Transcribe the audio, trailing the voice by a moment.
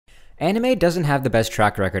Anime doesn't have the best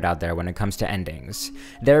track record out there when it comes to endings.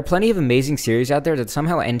 There are plenty of amazing series out there that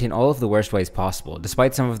somehow end in all of the worst ways possible,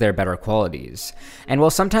 despite some of their better qualities. And while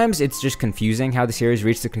sometimes it's just confusing how the series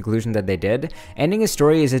reached the conclusion that they did, ending a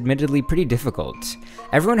story is admittedly pretty difficult.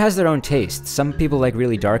 Everyone has their own tastes. Some people like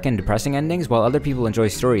really dark and depressing endings, while other people enjoy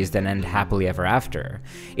stories that end happily ever after.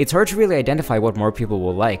 It's hard to really identify what more people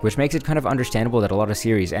will like, which makes it kind of understandable that a lot of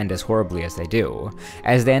series end as horribly as they do,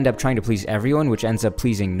 as they end up trying to please everyone, which ends up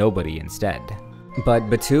pleasing nobody instead. But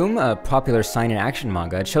Btooom, a popular seinen action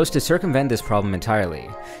manga, chose to circumvent this problem entirely.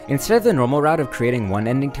 Instead of the normal route of creating one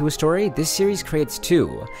ending to a story, this series creates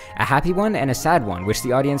two, a happy one and a sad one, which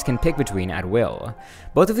the audience can pick between at will.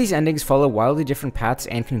 Both of these endings follow wildly different paths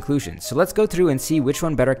and conclusions, so let's go through and see which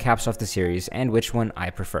one better caps off the series and which one I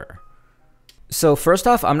prefer. So first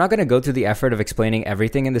off, I'm not going to go through the effort of explaining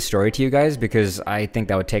everything in the story to you guys because I think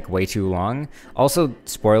that would take way too long. Also,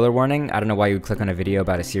 spoiler warning, I don't know why you would click on a video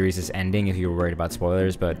about a series' ending if you were worried about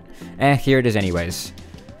spoilers, but here it is anyways.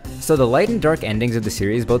 So the light and dark endings of the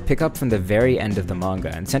series both pick up from the very end of the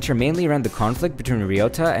manga and center mainly around the conflict between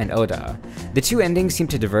Ryota and Oda. The two endings seem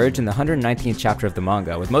to diverge in the 119th chapter of the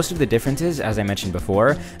manga, with most of the differences, as I mentioned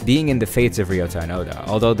before, being in the fates of Ryota and Oda,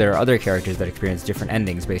 although there are other characters that experience different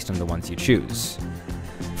endings based on the ones you choose.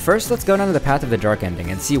 First, let's go down the path of the dark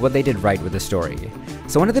ending and see what they did right with the story.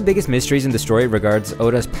 So one of the biggest mysteries in the story regards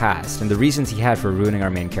Oda's past and the reasons he had for ruining our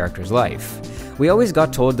main character's life. We always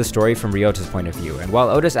got told the story from Ryota's point of view, and while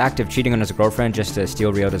Oda's act of cheating on his girlfriend just to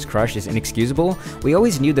steal Ryota's crush is inexcusable, we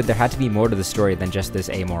always knew that there had to be more to the story than just this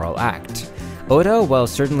amoral act. Oda, while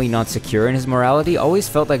certainly not secure in his morality, always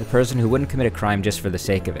felt like a person who wouldn't commit a crime just for the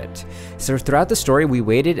sake of it. So throughout the story, we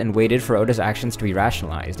waited and waited for Oda's actions to be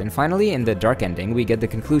rationalized, and finally, in the dark ending, we get the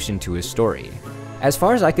conclusion to his story. As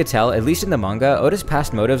far as I could tell, at least in the manga, Oda's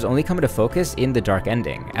past motives only come into focus in the dark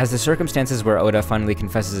ending, as the circumstances where Oda finally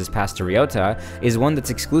confesses his past to Ryota is one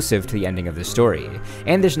that's exclusive to the ending of the story,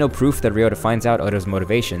 and there's no proof that Ryota finds out Oda's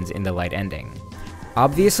motivations in the light ending.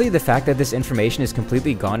 Obviously, the fact that this information is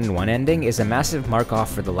completely gone in one ending is a massive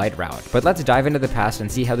mark-off for the light route, but let's dive into the past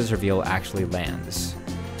and see how this reveal actually lands.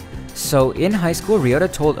 So, in high school,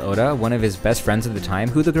 Ryota told Oda, one of his best friends at the time,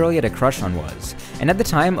 who the girl he had a crush on was. And at the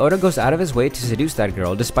time, Oda goes out of his way to seduce that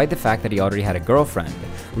girl despite the fact that he already had a girlfriend,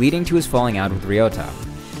 leading to his falling out with Ryota.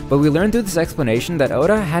 But we learn through this explanation that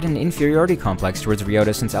Oda had an inferiority complex towards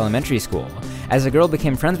Ryota since elementary school, as the girl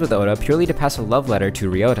became friends with Oda purely to pass a love letter to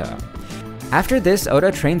Ryota. After this,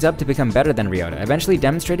 Oda trains up to become better than Ryota, eventually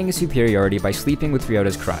demonstrating his superiority by sleeping with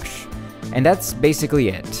Ryota's crush. And that's basically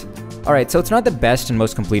it. Alright, so it's not the best and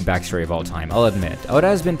most complete backstory of all time, I'll admit. Oda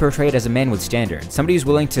has been portrayed as a man with standards, somebody who's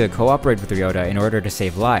willing to cooperate with Ryota in order to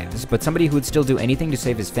save lives, but somebody who would still do anything to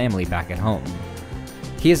save his family back at home.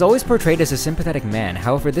 He is always portrayed as a sympathetic man,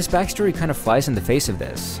 however this backstory kind of flies in the face of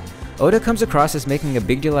this. Oda comes across as making a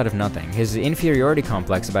big deal out of nothing. His inferiority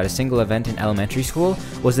complex about a single event in elementary school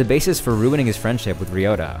was the basis for ruining his friendship with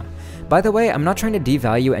Ryota. By the way, I'm not trying to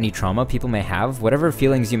devalue any trauma people may have. Whatever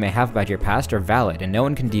feelings you may have about your past are valid, and no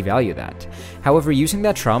one can devalue that. However, using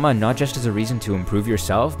that trauma not just as a reason to improve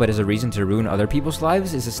yourself, but as a reason to ruin other people's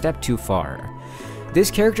lives is a step too far.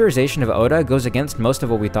 This characterization of Oda goes against most of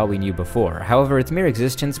what we thought we knew before, however its mere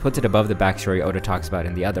existence puts it above the backstory Oda talks about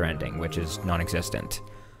in the other ending, which is non-existent.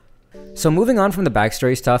 So moving on from the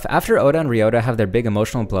backstory stuff, after Oda and Ryota have their big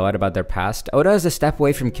emotional blowout about their past, Oda is a step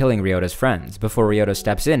away from killing Ryota's friends, before Ryota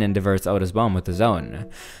steps in and diverts Oda's bomb with his own.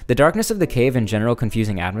 The darkness of the cave and general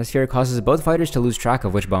confusing atmosphere causes both fighters to lose track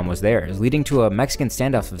of which bomb was theirs, leading to a Mexican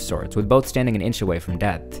standoff of sorts, with both standing an inch away from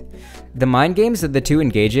death. The mind games that the two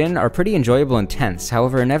engage in are pretty enjoyable and tense,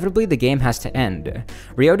 however inevitably the game has to end.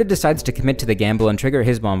 Ryota decides to commit to the gamble and trigger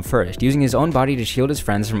his bomb first, using his own body to shield his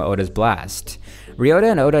friends from Oda's blast.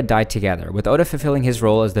 Ryota and Oda die together, with Oda fulfilling his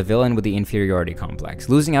role as the villain with the inferiority complex,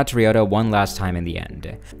 losing out to Ryota one last time in the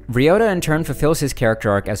end. Ryota in turn fulfills his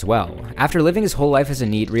character arc as well. After living his whole life as a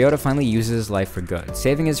NEET, Ryota finally uses his life for good,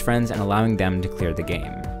 saving his friends and allowing them to clear the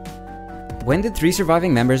game. When the three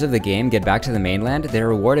surviving members of the game get back to the mainland, they're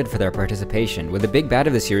rewarded for their participation, with the big bad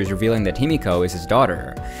of the series revealing that Himiko is his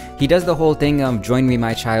daughter. He does the whole thing of, "Join me,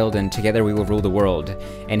 my child, and together we will rule the world,"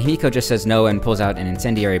 and Himiko just says no and pulls out an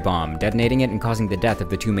incendiary bomb, detonating it and causing the death of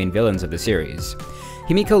the two main villains of the series.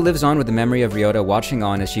 Himiko lives on with the memory of Ryota watching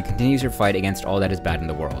on as she continues her fight against all that is bad in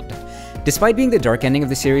the world. Despite being the dark ending of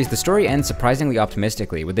the series, the story ends surprisingly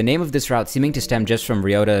optimistically, with the name of this route seeming to stem just from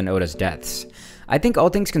Ryota and Oda's deaths. I think all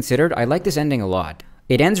things considered, I like this ending a lot.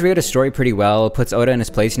 It ends Ryota's story pretty well, puts Oda in his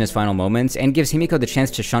place in his final moments, and gives Himiko the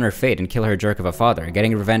chance to shun her fate and kill her jerk of a father,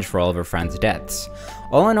 getting revenge for all of her friends' deaths.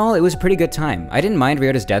 All in all, it was a pretty good time. I didn't mind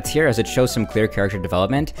Ryota's death here as it shows some clear character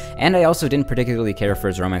development, and I also didn't particularly care for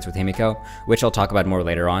his romance with Himiko, which I'll talk about more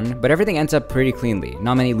later on, but everything ends up pretty cleanly,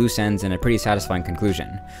 not many loose ends, and a pretty satisfying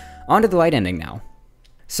conclusion. On to the light ending now.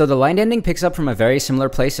 So the light ending picks up from a very similar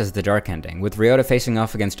place as the dark ending, with Ryota facing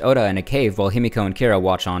off against Oda in a cave while Himiko and Kira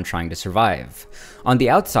watch on trying to survive. On the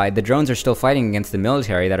outside, the drones are still fighting against the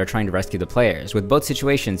military that are trying to rescue the players, with both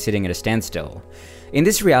situations sitting at a standstill. In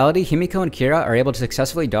this reality, Himiko and Kira are able to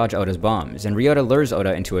successfully dodge Oda's bombs, and Ryota lures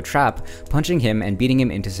Oda into a trap, punching him and beating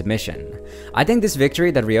him into submission. I think this victory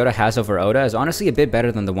that Ryota has over Oda is honestly a bit better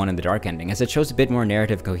than the one in the dark ending, as it shows a bit more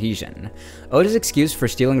narrative cohesion. Oda's excuse for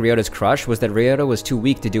stealing Ryota's crush was that Ryota was too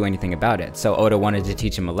weak to do anything about it, so Oda wanted to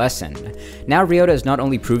teach him a lesson. Now Ryota is not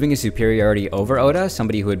only proving his superiority over Oda,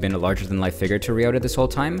 somebody who had been a larger-than-life figure to Ryota this whole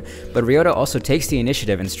time, but Ryota also takes the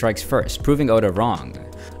initiative and strikes first, proving Oda wrong.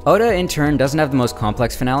 Oda, in turn, doesn't have the most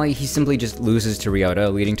complex finale, he simply just loses to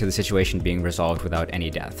Ryota, leading to the situation being resolved without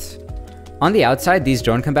any deaths. On the outside, these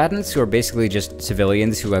drone combatants, who are basically just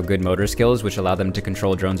civilians who have good motor skills which allow them to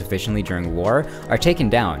control drones efficiently during war, are taken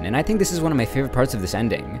down, and I think this is one of my favorite parts of this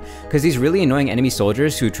ending, because these really annoying enemy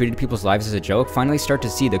soldiers who treated people's lives as a joke finally start to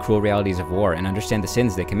see the cruel realities of war and understand the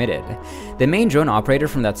sins they committed. The main drone operator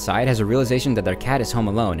from that side has a realization that their cat is home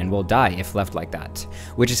alone and will die if left like that,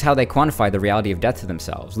 which is how they quantify the reality of death to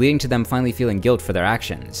themselves, leading to them finally feeling guilt for their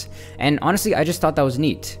actions. And honestly, I just thought that was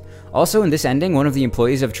neat. Also in this ending, one of the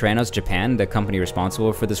employees of Tyrannos Japan, the company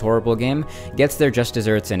responsible for this horrible game, gets their just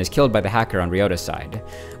desserts and is killed by the hacker on Ryota's side,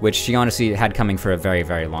 which she honestly had coming for a very,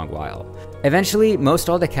 very long while. Eventually, most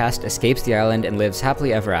all the cast escapes the island and lives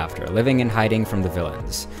happily ever after, living and hiding from the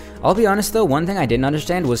villains. I'll be honest though, one thing I didn't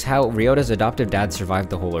understand was how Ryota's adoptive dad survived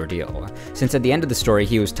the whole ordeal, since at the end of the story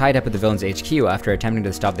he was tied up at the villain's HQ after attempting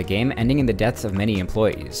to stop the game, ending in the deaths of many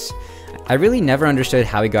employees. I really never understood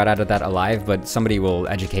how he got out of that alive, but somebody will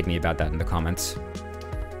educate me about that in the comments.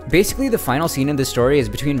 Basically, the final scene in this story is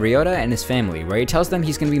between Ryota and his family, where he tells them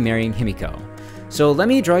he's going to be marrying Himiko. So let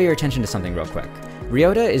me draw your attention to something real quick.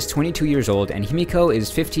 Ryota is 22 years old and Himiko is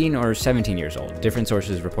 15 or 17 years old. Different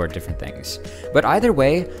sources report different things. But either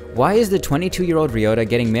way, why is the 22-year-old Ryota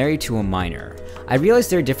getting married to a minor? I realize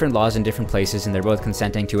there are different laws in different places and they're both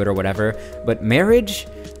consenting to it or whatever, but marriage?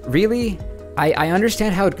 Really? I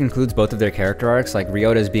understand how it concludes both of their character arcs, like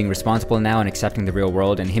Ryota is being responsible now and accepting the real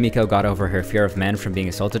world, and Himiko got over her fear of men from being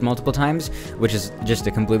assaulted multiple times, which is just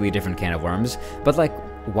a completely different can of worms. But like,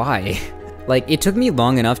 why? Like, it took me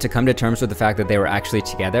long enough to come to terms with the fact that they were actually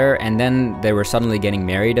together, and then they were suddenly getting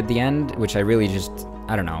married at the end, which I really just,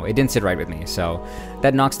 I don't know, it didn't sit right with me, so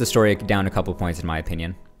that knocks the story down a couple points in my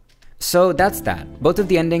opinion. So that's that. Both of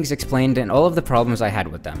the endings explained and all of the problems I had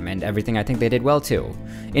with them, and everything I think they did well too.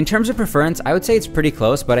 In terms of preference, I would say it's pretty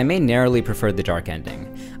close, but I may narrowly prefer the dark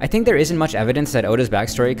ending. I think there isn't much evidence that Oda's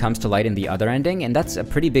backstory comes to light in the other ending, and that's a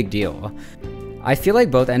pretty big deal. I feel like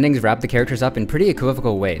both endings wrap the characters up in pretty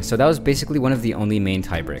equivocal ways, so that was basically one of the only main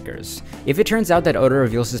tiebreakers. If it turns out that Oda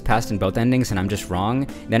reveals his past in both endings and I'm just wrong,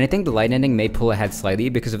 then I think the light ending may pull ahead slightly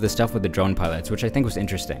because of the stuff with the drone pilots, which I think was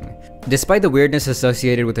interesting. Despite the weirdness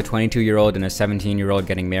associated with a 22-year-old and a 17-year-old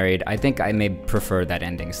getting married, I think I may prefer that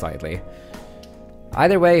ending slightly.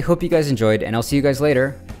 Either way, hope you guys enjoyed, and I'll see you guys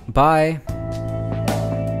later. Bye!